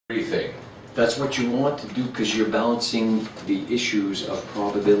everything. That's what you want to do because you're balancing the issues of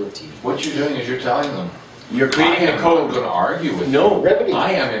probability. What you're doing is you're telling them. You're creating a code. I'm not going to argue with No, you. remedy.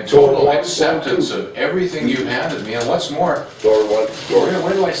 I am in total acceptance of everything you've handed me. And what's more,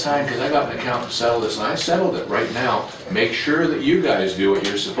 where do I sign? Because I got an account to settle this, and I settled it right now. Make sure that you guys do what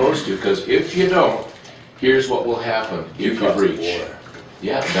you're supposed to, because if you don't, here's what will happen if you breach.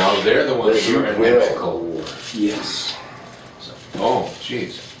 Yeah, now they're the ones who are in Mexico. Yes. Oh,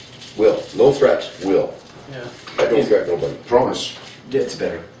 jeez. Will. No threats. Will. Yeah. I don't threat nobody. Promise. That's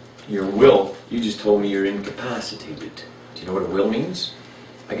better. Your will, you just told me you're incapacitated. Do you know what a will means?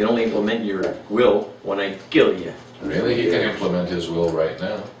 I can only implement your will when I kill you. Really? He can implement his will right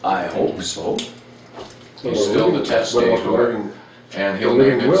now. I hope so. He's still the testator, and he'll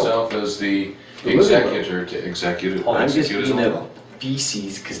name himself as the executor to execute. I'm just being a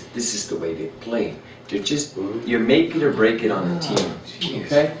feces because this is the way they play. They're just, you make it or break it on the team.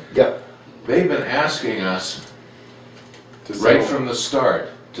 Okay? Yeah. They've been asking us right from the start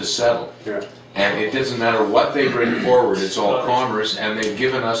to settle. Yeah. And it doesn't matter what they bring forward, it's all commerce, and they've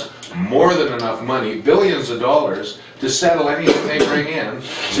given us more than enough money, billions of dollars, to settle anything they bring in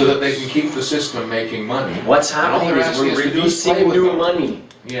so that they can keep the system making money. What's And all happening they're is asking we're us to do is play releasing with new them. money.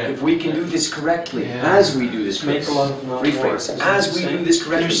 Yeah. If we can do this correctly, Yeah. as we do this, Make a lot of more. rephrase, as we do this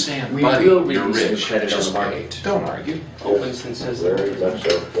correctly, You're saying, we buddy, will you're release new rich, credit on just the pay. market. Don't argue. Winston says Very much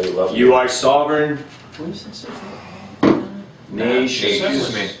so. They love You are sovereign Winston says that. nation.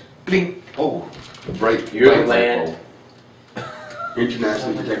 Excuse me. Blink. Oh, bright. Your bright land.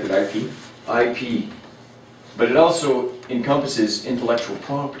 Internationally protected IP. IP. But it also encompasses intellectual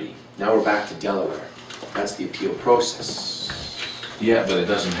property. Now we're back to Delaware. That's the appeal process. Yeah, but it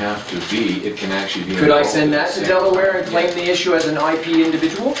doesn't have to be. It can actually be. Could I send that to Delaware and claim the issue as an IP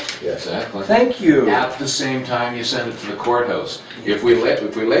individual? Yes. Exactly. Thank you. At the same time, you send it to the courthouse. If we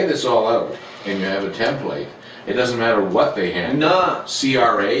lay this all out and you have a template, it doesn't matter what they hand. Nah.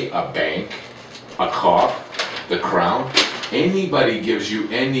 CRA, a bank, a cop, the Crown. Anybody gives you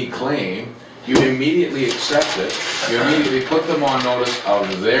any claim, you immediately accept it. You immediately put them on notice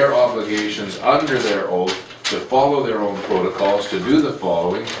of their obligations under their oath to follow their own protocols, to do the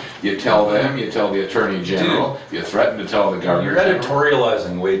following. You tell them, you tell the Attorney General, you threaten to tell the Governor You're General.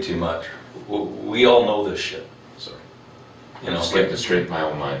 editorializing way too much. We all know this shit. So, You know, just get to straighten my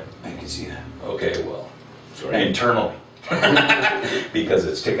own mind. I can see that. okay, well, Sorry. internally, because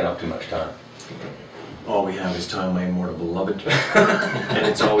it's taking up too much time. All we have is time, my immortal beloved. And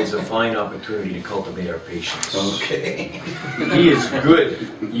it's always a fine opportunity to cultivate our patience. Okay. He is good.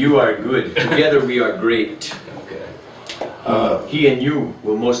 You are good. Together we are great. Okay. He and you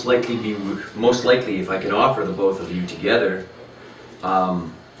will most likely, if I can offer the both of you together,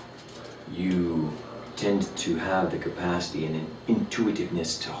 you tend to have the capacity and an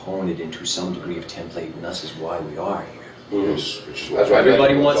intuitiveness to hone it into some degree of template, and this is why we are here. Yes. Which is why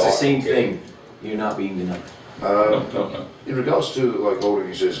Everybody wants the same thing. You're not being denied. No. In regards to like holding,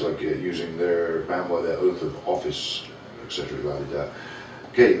 he says like using their bound by their oath of office, etc. Like that.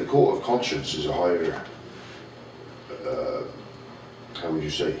 Okay, the court of conscience is a higher. How would you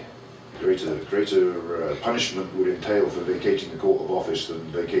say? Greater punishment would entail for vacating the court of office than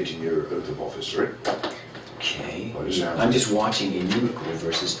vacating your oath of office, right? Okay. By the sounds I'm of it. just watching inimical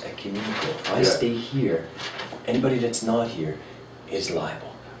versus ecumenical. If I Yeah. stay here, anybody that's not here is liable.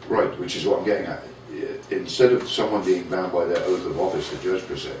 Right, which is what I'm getting at. Instead of someone being bound by their oath of office, the judge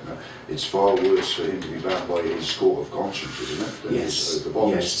per se, no, it's far worse for him to be bound by his court of conscience, isn't it? Than his oath of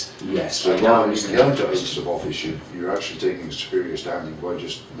office. Yes. So I now now you understand. go to oaths of office, you're actually taking a superior standing by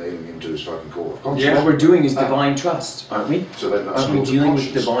just nailing him to his fucking court of conscience. What we're doing is divine trust, aren't we? So then that's Aren't we court of dealing with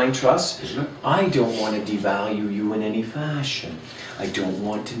conscience, divine trust? isn't it? I don't want to devalue you in any fashion. I don't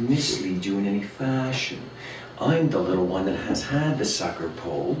want to mislead you in any fashion. I'm the little one that has had the sucker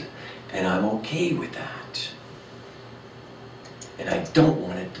pulled, and I'm okay with that. And I don't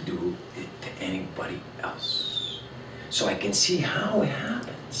want it to do it to anybody else. So I can see how it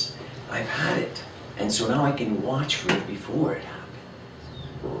happens. I've had it. And so now I can watch for it before it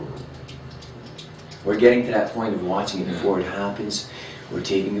happens. We're getting to that point of watching it before it happens. We're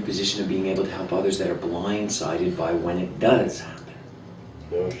taking a position of being able to help others that are blindsided by when it does happen.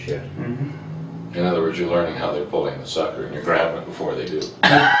 No shit. In other words, you're learning how they're pulling the sucker, and you're grabbing it before they do.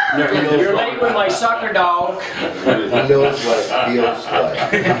 You're late with my sucker dog. He knows what it feels like.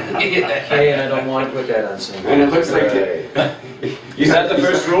 Hey, and I don't want to put that on something. And it looks like Right. Is that the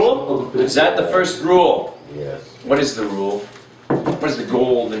first rule? Is that the first rule? Yes. What is the rule? What is the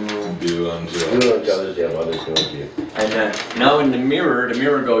golden rule? Do unto Do unto others, yeah, others do unto you. And now in the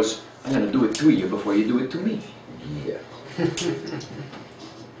mirror goes, I'm going to do it to you before you do it to me. Yeah.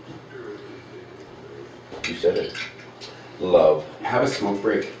 You said it. Love. Have a smoke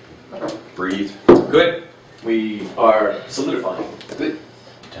break. Breathe. Good. We are solidifying.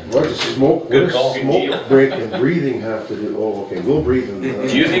 What does smoke, what Good does call. smoke break and breathing have to do? Oh, okay, we'll breathe in.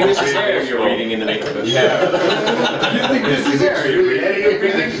 Do you think this is air you're breathing in the neighborhood? You think this is air? You're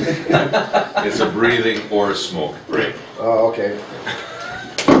breathing? It's a breathing or smoke break. Oh, okay.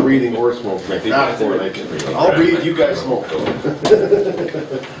 Breathing or smoke break. Not for like, I'll breathe, you guys smoke.